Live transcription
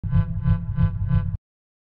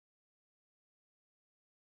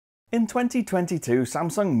In 2022,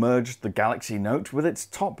 Samsung merged the Galaxy Note with its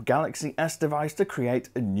top Galaxy S device to create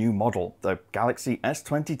a new model, the Galaxy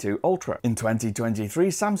S23 Ultra. In 2023,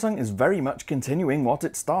 Samsung is very much continuing what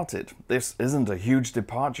it started. This isn't a huge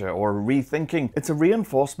departure or a rethinking, it's a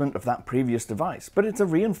reinforcement of that previous device, but it's a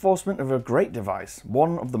reinforcement of a great device,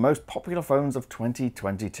 one of the most popular phones of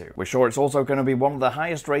 2022. We're sure it's also going to be one of the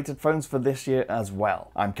highest rated phones for this year as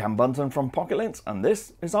well. I'm Cam Bunton from Pocket-lint, and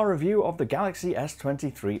this is our review of the Galaxy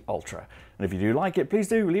S23 Ultra. And if you do like it, please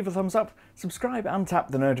do leave a thumbs up, subscribe and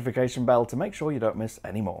tap the notification bell to make sure you don't miss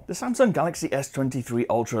any more. The Samsung Galaxy S23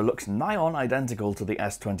 Ultra looks nigh on identical to the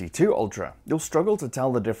S22 Ultra. You'll struggle to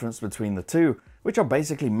tell the difference between the two, which are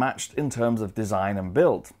basically matched in terms of design and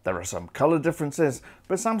build. There are some color differences,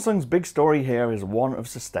 but Samsung's big story here is one of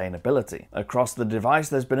sustainability. Across the device,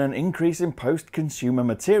 there's been an increase in post-consumer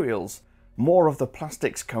materials. More of the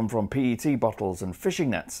plastics come from PET bottles and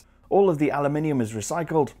fishing nets. All of the aluminium is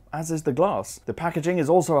recycled, as is the glass. The packaging is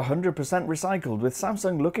also 100% recycled, with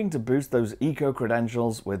Samsung looking to boost those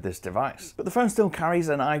eco-credentials with this device. But the phone still carries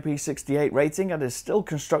an IP68 rating and is still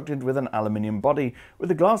constructed with an aluminium body,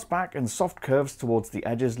 with a glass back and soft curves towards the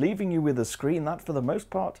edges, leaving you with a screen that, for the most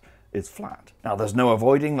part, is flat. Now, there's no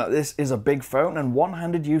avoiding that this is a big phone and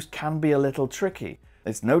one-handed use can be a little tricky.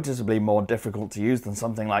 It's noticeably more difficult to use than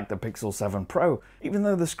something like the Pixel 7 Pro, even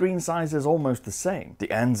though the screen size is almost the same.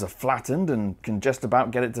 The ends are flattened and can just about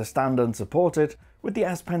get it to stand unsupported, with the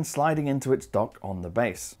S Pen sliding into its dock on the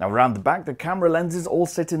base. Now, around the back, the camera lenses all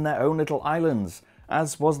sit in their own little islands,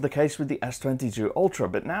 as was the case with the S22 Ultra,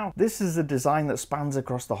 but now this is a design that spans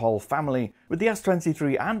across the whole family, with the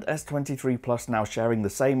S23 and S23 Plus now sharing the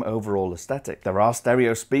same overall aesthetic. There are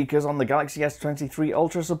stereo speakers on the Galaxy S23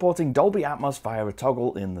 Ultra supporting Dolby Atmos via a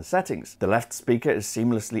toggle in the settings. The left speaker is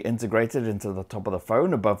seamlessly integrated into the top of the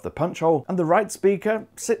phone above the punch hole, and the right speaker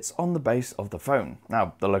sits on the base of the phone.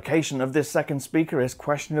 Now, the location of this second speaker is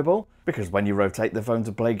questionable, because when you rotate the phone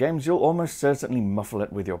to play games, you'll almost certainly muffle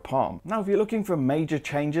it with your palm. Now, if you're looking for major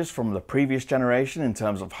changes from the previous generation in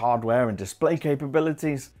terms of hardware and display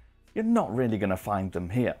capabilities, you're not really going to find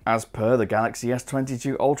them here. As per the Galaxy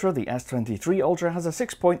S22 Ultra, the S23 Ultra has a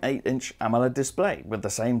 6.8-inch AMOLED display with the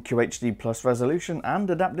same QHD Plus resolution and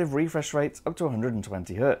adaptive refresh rates up to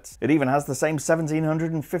 120 Hz. It even has the same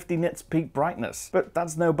 1750 nits peak brightness, but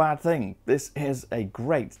that's no bad thing. This is a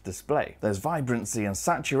great display. There's vibrancy and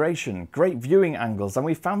saturation, great viewing angles, and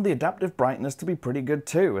we found the adaptive brightness to be pretty good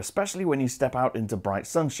too, especially when you step out into bright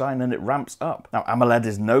sunshine and it ramps up. Now, AMOLED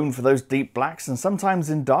is known for those deep blacks, and sometimes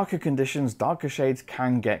in darker conditions, darker shades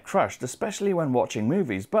can get crushed, especially when watching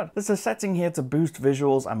movies, but there's a setting here to boost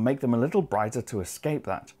visuals and make them a little brighter to escape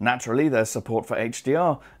that. Naturally, there's support for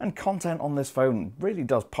HDR, and content on this phone really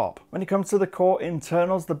does pop. When it comes to the core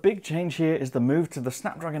internals, the big change here is the move to the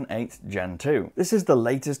Snapdragon 8 Gen 2. This is the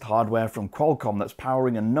latest hardware from Qualcomm that's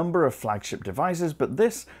powering a number of flagship devices, but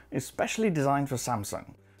this is specially designed for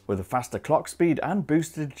Samsung, with a faster clock speed and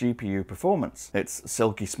boosted GPU performance. It's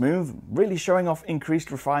silky smooth, really showing off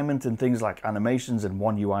increased refinement in things like animations in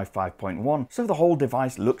One UI 5.1, so the whole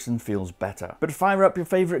device looks and feels better. But fire up your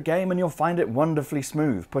favorite game and you'll find it wonderfully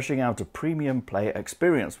smooth, pushing out a premium player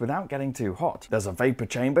experience without getting too hot. There's a vapor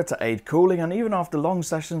chamber to aid cooling, and even after long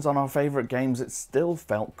sessions on our favorite games, it still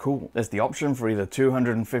felt cool. There's the option for either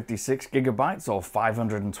 256GB or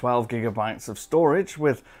 512GB of storage,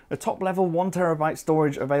 with a top level 1TB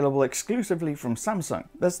storage available exclusively from Samsung.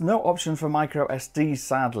 There's no option for micro SD,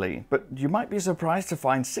 sadly, but you might be surprised to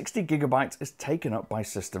find 60GB is taken up by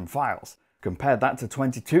system files. Compare that to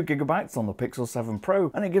 22GB on the Pixel 7 Pro,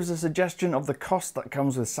 and it gives a suggestion of the cost that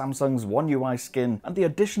comes with Samsung's One UI skin and the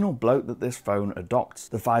additional bloat that this phone adopts.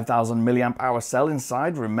 The 5000 mAh cell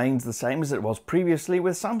inside remains the same as it was previously,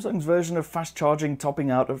 with Samsung's version of fast charging topping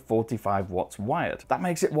out at 45 watts wired. That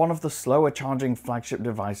makes it one of the slower charging flagship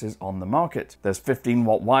devices on the market. There's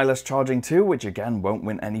 15-watt wireless charging too, which again won't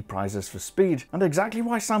win any prizes for speed. And exactly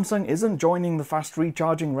why Samsung isn't joining the fast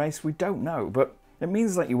recharging race, we don't know, but it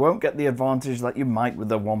means that you won't get the advantage that you might with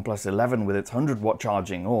the OnePlus 11 with its 100-watt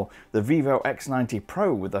charging, or the Vivo X90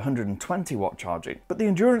 Pro with the 120-watt charging. But the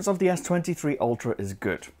endurance of the S23 Ultra is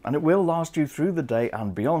good, and it will last you through the day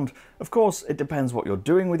and beyond. Of course, it depends what you're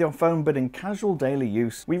doing with your phone, but in casual daily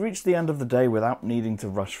use, we reach the end of the day without needing to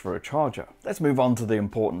rush for a charger. Let's move on to the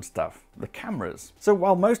important stuff, the cameras. So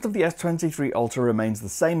while most of the S23 Ultra remains the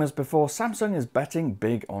same as before, Samsung is betting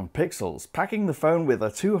big on pixels, packing the phone with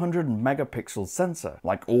a 200 megapixel sensor sensor.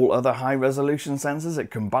 Like all other high-resolution sensors,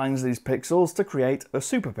 it combines these pixels to create a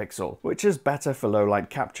super pixel, which is better for low-light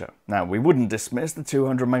capture. Now, we wouldn't dismiss the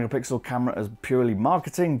 200 megapixel camera as purely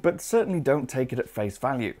marketing, but certainly don't take it at face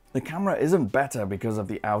value. The camera isn't better because of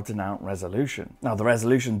the out-and-out resolution. Now, the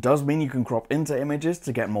resolution does mean you can crop into images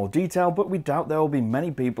to get more detail, but we doubt there will be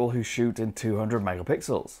many people who shoot in 200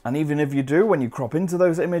 megapixels. And even if you do, when you crop into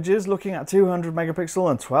those images, looking at 200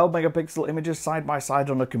 megapixel and 12 megapixel images side by side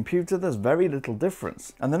on a computer, there's very little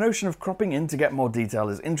difference. And the notion of cropping in to get more detail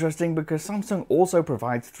is interesting because Samsung also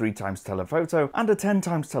provides 3x telephoto and a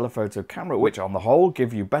 10x telephoto camera, which on the whole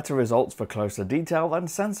give you better results for closer detail than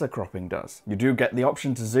sensor cropping does. You do get the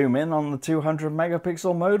option to zoom in on the 200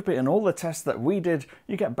 megapixel mode, but in all the tests that we did,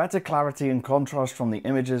 you get better clarity and contrast from the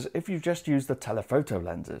images if you just use the telephoto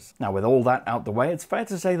lenses. Now, with all that out the way, it's fair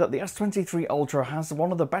to say that the S23 Ultra has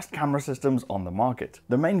one of the best camera systems on the market.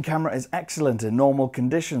 The main camera is excellent in normal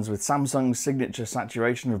conditions, with Samsung's signature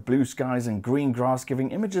saturation of blue skies and green grass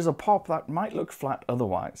giving images a pop that might look flat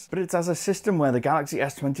otherwise. But it's as a system where the Galaxy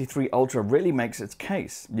S23 Ultra really makes its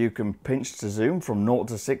case. You can pinch to zoom from 0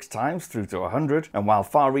 to 6 times through to 100, and while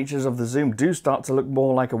far reaches of the zoom do start to look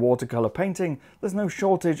more like a watercolor painting, there's no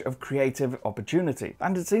shortage of creative opportunity.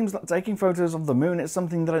 And it seems that taking photos of the moon is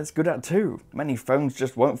something that it's good at too. Many phones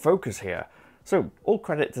just won't focus here. So all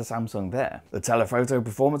credit to Samsung there. The telephoto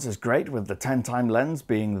performance is great, with the 10x lens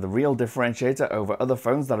being the real differentiator over other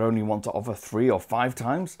phones that only want to offer 3 or 5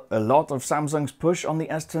 times. A lot of Samsung's push on the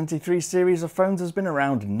S23 series of phones has been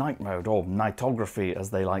around night mode, or nightography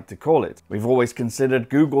as they like to call it. We've always considered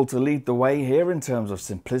Google to lead the way here in terms of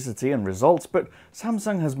simplicity and results, but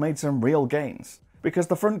Samsung has made some real gains. Because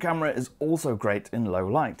the front camera is also great in low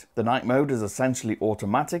light. The night mode is essentially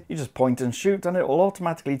automatic. You just point and shoot and it will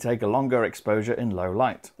automatically take a longer exposure in low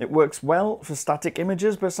light. It works well for static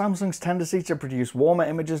images, but Samsung's tendency to produce warmer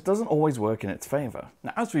images doesn't always work in its favor.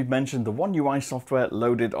 Now, as we've mentioned, the One UI software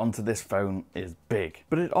loaded onto this phone is big,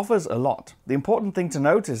 but it offers a lot. The important thing to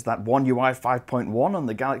note is that One UI 5.1 on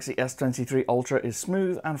the Galaxy S23 Ultra is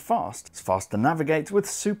smooth and fast. It's fast to navigate with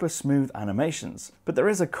super smooth animations, but there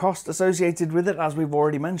is a cost associated with it, as we've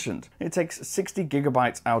already mentioned. It takes 60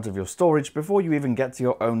 gigabytes out of your storage before you even get to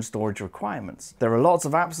your own storage requirements. There are lots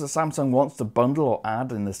of apps that Samsung wants to bundle or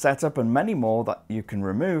add in the setup, and many more that you can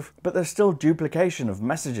remove, but there's still duplication of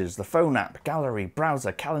messages, the phone app, gallery,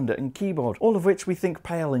 browser, calendar, and keyboard, all of which we think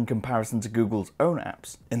pale in comparison to Google's own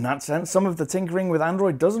apps. In that sense, some of the tinkering with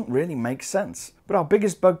Android doesn't really make sense. But our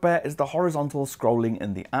biggest bugbear is the horizontal scrolling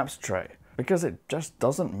in the apps tray, because it just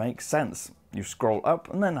doesn't make sense. You scroll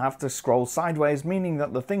up and then have to scroll sideways, meaning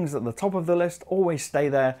that the things at the top of the list always stay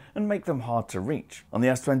there and make them hard to reach. On the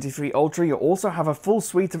S23 Ultra, you also have a full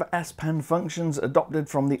suite of S Pen functions adopted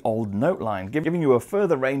from the old Note line, giving you a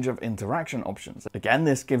further range of interaction options. Again,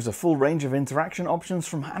 this gives a full range of interaction options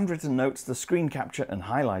from handwritten notes to screen capture and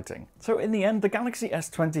highlighting. So in the end, the Galaxy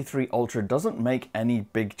S23 Ultra doesn't make any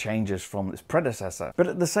big changes from its predecessor, but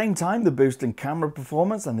at the same time, the boost in camera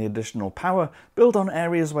performance and the additional power build on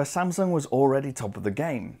areas where Samsung was already top of the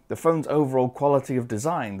game. The phone's overall quality of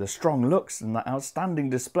design, the strong looks, and the outstanding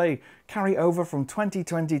display carry over from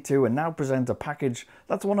 2022 and now present a package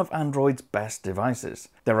that's one of Android's best devices.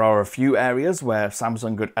 There are a few areas where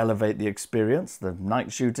Samsung could elevate the experience. The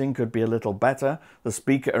night shooting could be a little better, the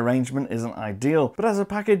speaker arrangement isn't ideal, but as a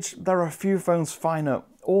package, there are a few phones finer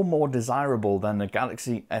or more desirable than the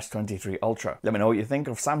Galaxy S23 Ultra. Let me know what you think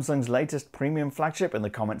of Samsung's latest premium flagship in the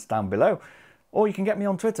comments down below. Or you can get me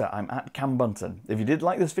on Twitter, I'm at Cam Bunton. If you did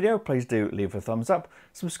like this video, please do leave a thumbs up,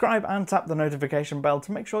 subscribe and tap the notification bell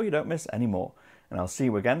to make sure you don't miss any more. And I'll see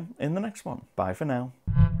you again in the next one. Bye for now.